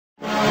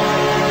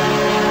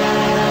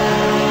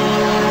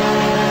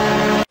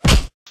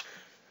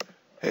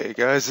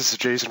guys, this is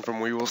Jason from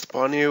We Will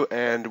Upon You,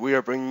 and we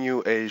are bringing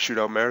you a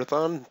shootout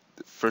marathon,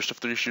 first of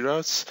 3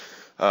 shootouts.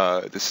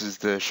 This is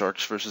the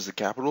Sharks versus the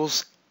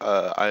Capitals.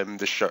 I'm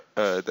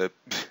the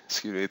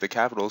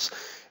Capitals,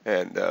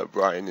 and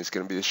Bryan is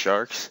going to be the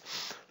Sharks.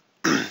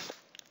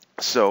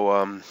 So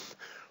we're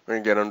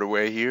gonna get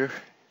underway here,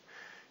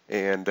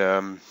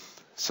 and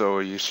so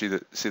you see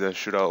the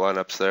shootout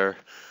lineups there.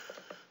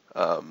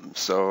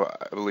 So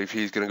I believe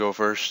he's going to go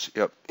first.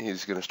 Yep,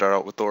 he's going to start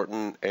out with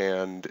Thornton,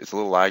 and it's a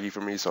little laggy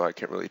for me, so I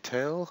can't really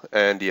tell.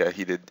 And yeah,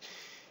 he did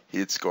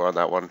score on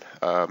that one.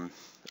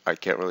 I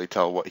can't really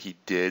tell what he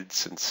did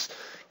since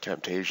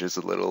Camtasia is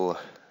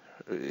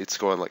it's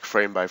going like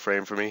frame by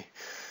frame for me.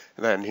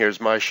 And then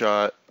here's my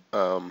shot.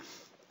 So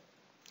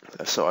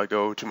I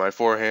go to my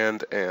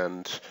forehand,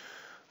 and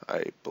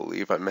I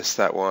believe I missed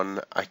that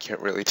one. I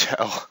can't really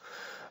tell.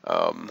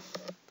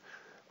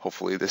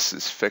 Hopefully this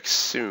is fixed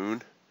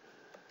soon,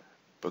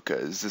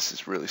 because this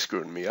is really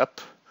screwing me up.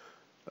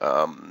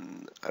 I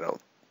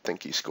don't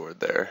think he scored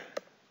there.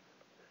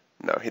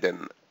 No, he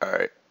didn't.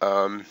 Alright,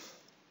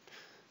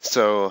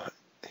 so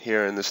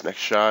here in this next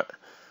shot,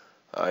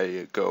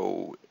 I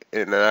go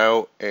in and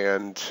out,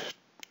 and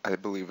I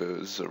believe it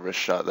was a wrist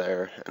shot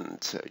there, and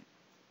I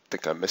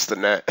think I missed the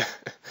net.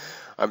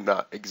 I'm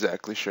not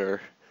exactly sure,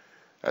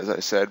 as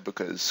I said,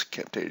 because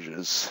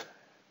Camtasia's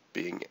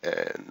being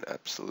an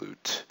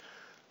absolute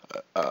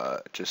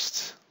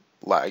just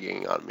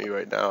lagging on me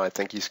right now. I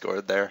think he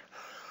scored there.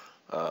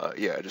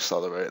 Yeah, I just saw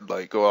the red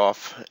light go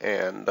off,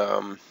 and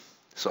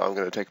so I'm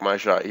going to take my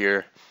shot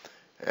here,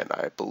 and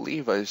I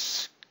believe I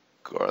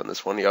score on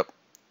this one. Yep.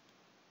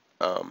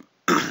 I'm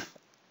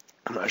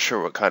not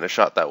sure what kind of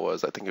shot that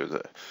was. I think it was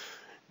a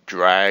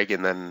drag,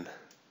 and then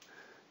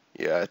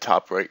yeah,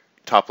 top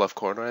left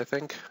corner, I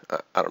think.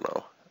 I don't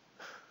know.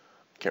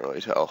 Can't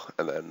really tell.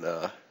 And then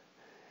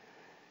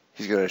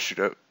he's going to shoot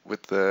up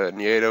with the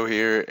Nieto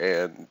here,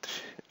 and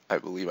I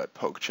believe I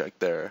poke check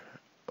there,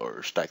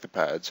 or stack the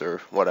pads, or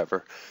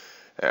whatever.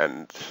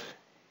 And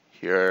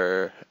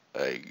here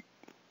I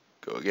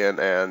go again,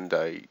 and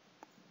I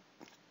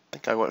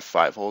think I went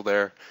 5-hole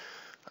there.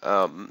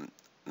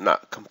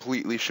 Not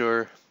completely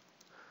sure.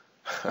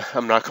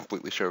 I'm not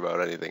completely sure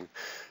about anything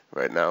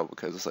right now,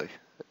 because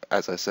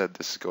as I said,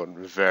 this is going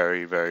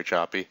very, very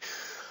choppy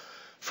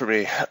for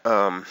me.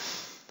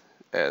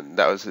 And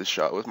that was his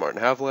shot with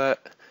Martin Havlat,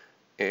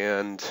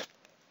 and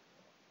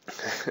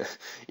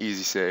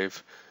easy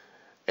save.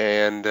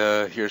 And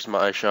here's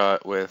my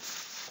shot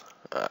with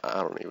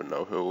I don't even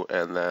know who,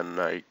 and then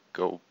I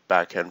go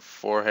backhand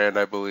forehand,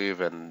 I believe,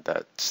 and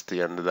that's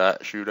the end of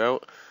that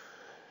shootout.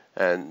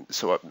 And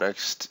so up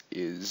next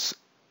is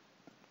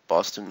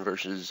Boston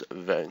versus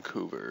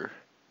Vancouver.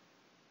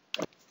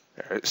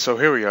 Alright, so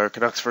here we are,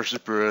 Canucks versus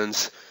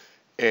Bruins,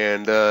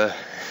 and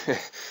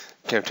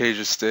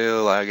Camtasia's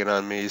still lagging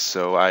on me,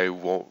 so I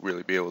won't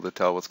really be able to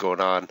tell what's going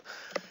on.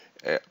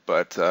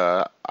 But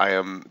I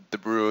am the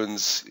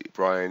Bruins,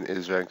 Bryan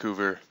is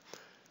Vancouver,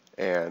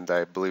 and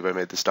I believe I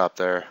made the stop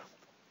there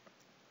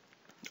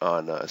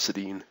on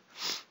Sedin.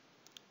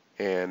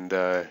 And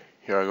here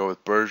I go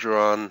with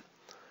Bergeron,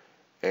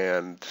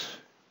 and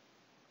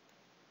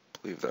I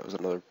believe that was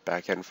another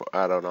backhand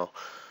I don't know.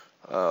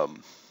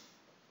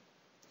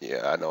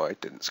 Yeah, I know I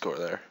didn't score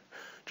there.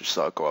 Just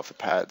saw it go off the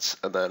pads.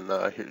 And then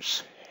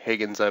here's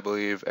Higgins, I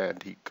believe,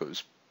 and he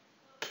goes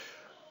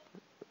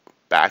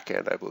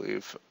backhand, I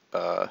believe.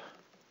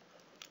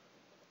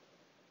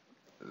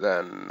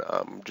 Then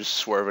just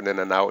swerving in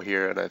and out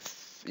here, and I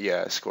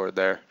scored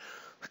there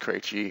with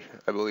Krejci,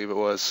 I believe it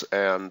was,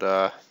 and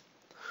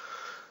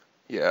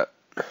yeah,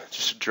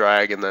 just a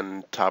drag, and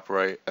then top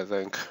right, I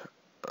think.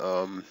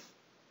 Then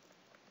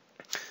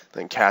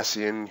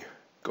Cassian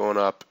going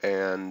up,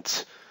 and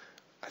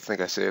I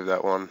think I saved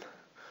that one.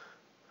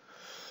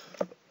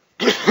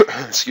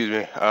 Excuse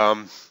me.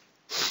 And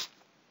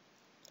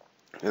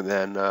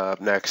then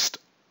next,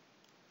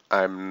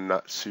 I'm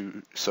not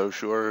so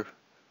sure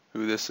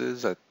who this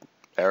is.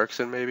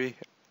 Erickson, maybe?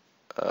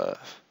 I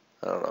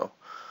don't know.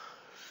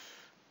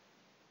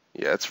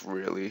 Yeah, it's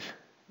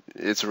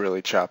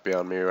really choppy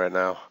on me right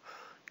now.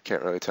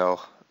 Can't really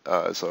tell.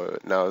 So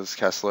now it's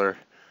Kessler,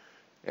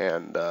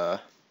 and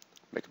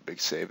make a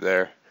big save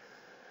there.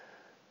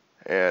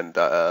 And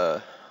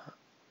I'm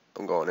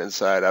going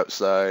inside,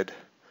 outside,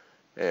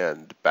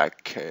 and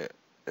backhand,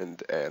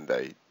 and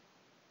I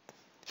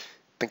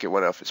think it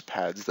went off his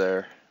pads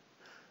there.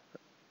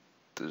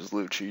 There's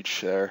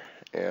Lucic there,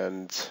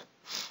 and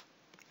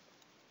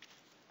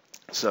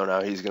so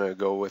now he's gonna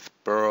go with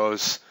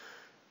Burrows,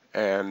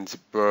 and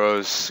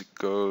Burrows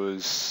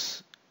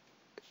goes,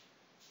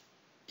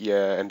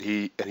 yeah, and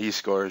he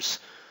scores.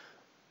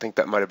 I think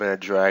that might have been a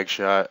drag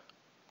shot.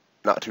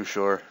 Not too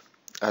sure.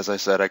 As I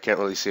said, I can't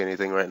really see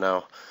anything right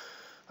now.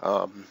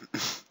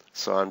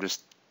 So I'm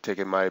just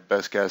taking my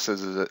best guess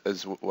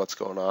as what's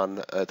going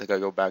on. I think I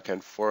go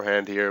backhand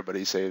forehand here, but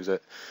he saves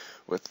it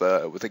with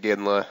a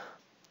Ginla.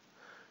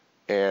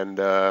 And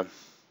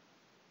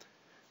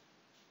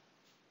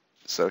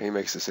so he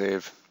makes the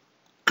save.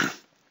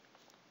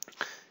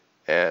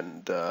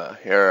 And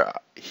here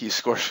he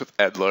scores with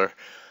Edler.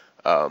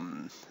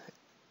 Um,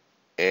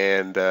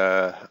 and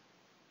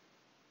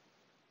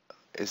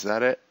is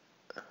that it?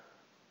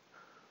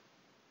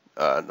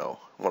 No,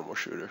 one more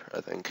shooter,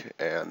 I think.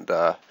 And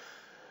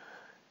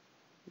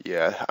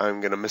yeah,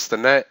 I'm gonna miss the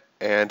net,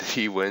 and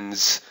he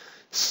wins.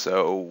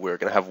 So we're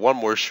gonna have one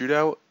more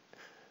shootout,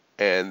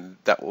 and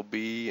that will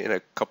be in a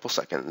couple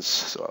seconds.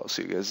 So I'll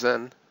see you guys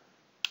then.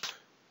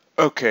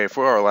 Okay,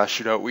 for our last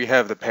shootout, we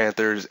have the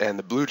Panthers and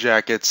the Blue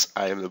Jackets.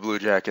 I am the Blue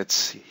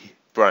Jackets.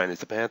 Bryan is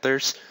the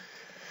Panthers.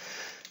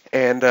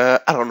 And I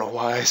don't know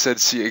why I said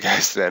see you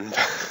guys then.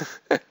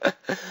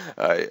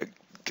 I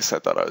guess I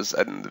thought I was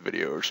editing the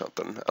video or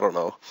something. I don't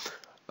know.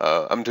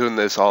 I'm doing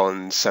this all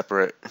in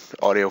separate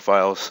audio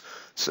files.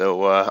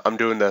 So I'm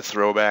doing the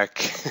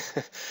throwback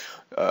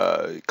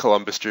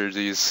Columbus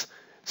jerseys.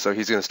 So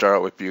he's going to start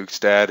out with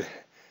Bukestad.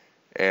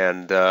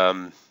 And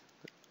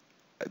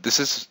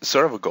this is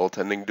sort of a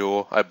goaltending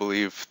duel, I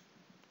believe,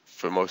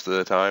 for most of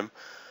the time.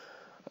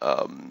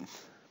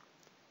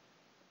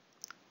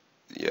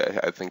 Yeah,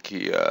 I think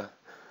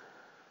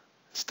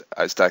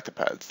I stacked the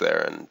pads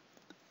there and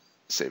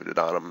saved it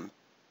on him,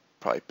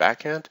 probably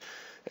backhand.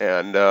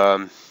 And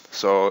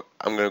so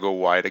I'm going to go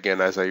wide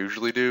again as I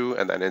usually do,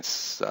 and then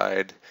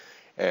inside,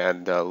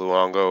 and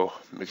Luongo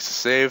makes a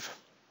save.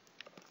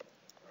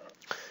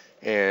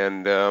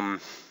 And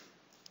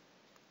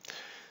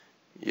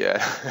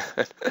yeah,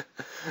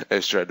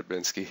 nice try,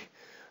 Dubinsky.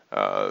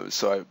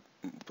 So I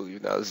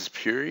believe now this is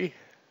Puri.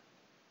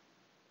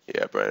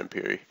 Yeah, Brandon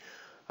Puri.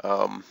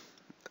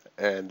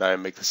 And I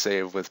make the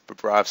save with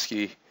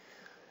Bobrovsky,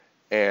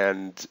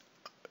 and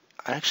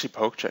I actually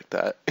poke checked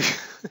that.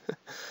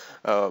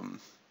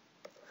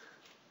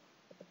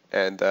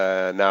 And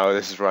now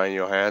this is Ryan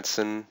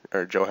Johansson,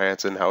 or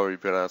Johansson, however you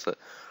pronounce it.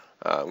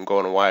 I'm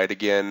going wide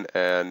again,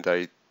 and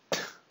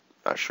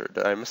not sure,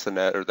 did I miss the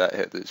net or that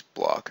hit his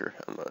blocker?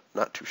 I'm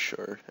not too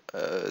sure.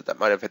 That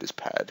might have hit his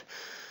pad.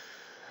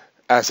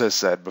 As I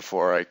said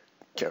before, I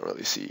can't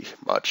really see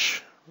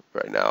much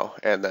right now.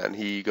 And then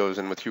he goes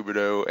in with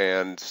Huberdeau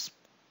and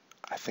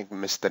I think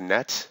missed the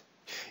net.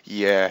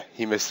 Yeah,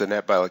 he missed the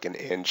net by like an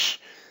inch.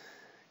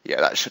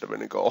 Yeah, that should have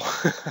been a goal.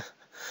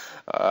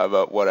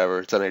 But whatever,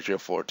 it's NHL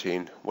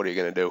 14. What are you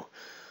going to do?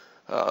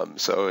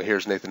 So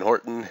here's Nathan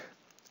Horton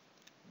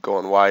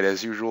going wide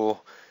as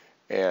usual.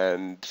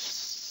 And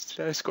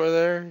did I score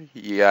there?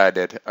 Yeah, I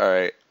did. All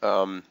right.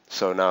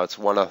 So now it's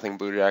 1-0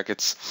 Blue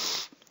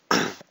Jackets.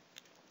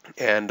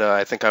 And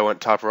I think I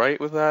went top right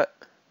with that.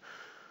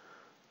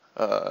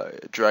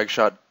 Drag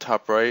shot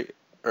top right.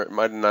 Or it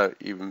might have not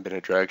even been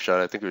a drag shot.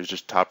 I think it was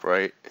just top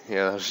right.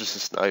 Yeah, that was just a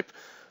snipe.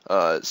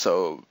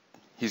 So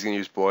he's going to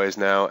use boys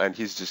now, and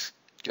he's just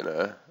going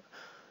to...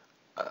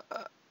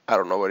 I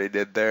don't know what he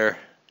did there.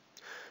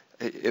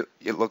 It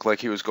looked like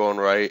he was going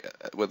right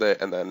with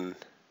it, and then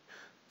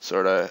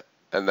sort of...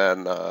 And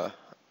then I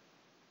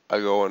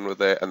go in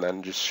with it, and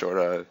then just sort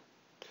of...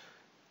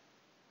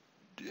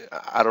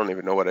 I don't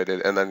even know what I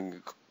did. And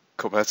then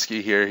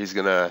Kopetsky here, he's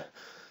going to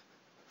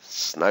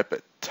snipe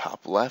it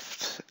top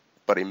left,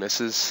 but he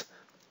misses.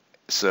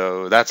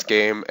 So that's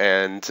game,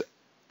 and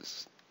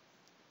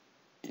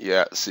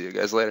yeah, see you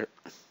guys later.